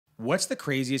What's the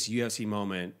craziest UFC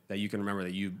moment that you can remember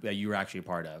that you were actually a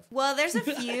part of? Well, there's a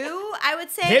few. I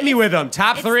would say. Hit me with them.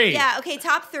 Top 3. Yeah. Okay.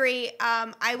 Top 3.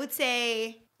 I would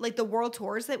say like the world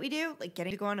tours that we do, like getting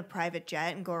to go on a private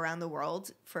jet and go around the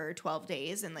world for 12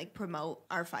 days and like promote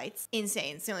our fights.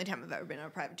 Insane. It's the only time I've ever been on a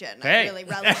private jet, and I really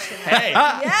relished in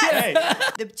that.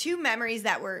 Yes. The 2 memories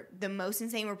that were the most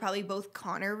insane were probably both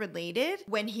Conor related.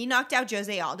 When he knocked out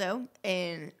Jose Aldo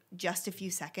in just a few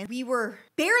seconds, we were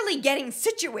barely getting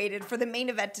situated for the main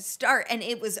event to start, and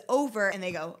it was over, and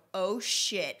they go, oh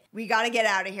shit, we got to get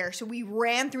out of here. So we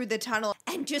ran through the tunnel,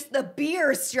 and just the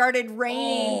beer started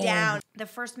raining down. The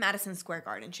first Madison Square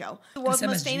Garden show, the world's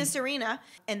most famous arena,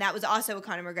 and that was also a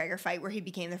Conor McGregor fight where he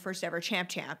became the first ever champ.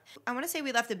 I want to say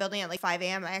we left the building at like 5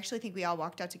 a.m. I actually think we all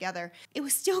walked out together. It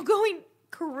was still going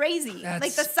crazy.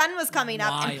 Like the sun was coming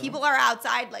up and people are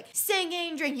outside like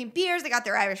singing, drinking beers. They got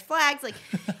their Irish flags. Like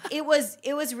it was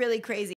really crazy.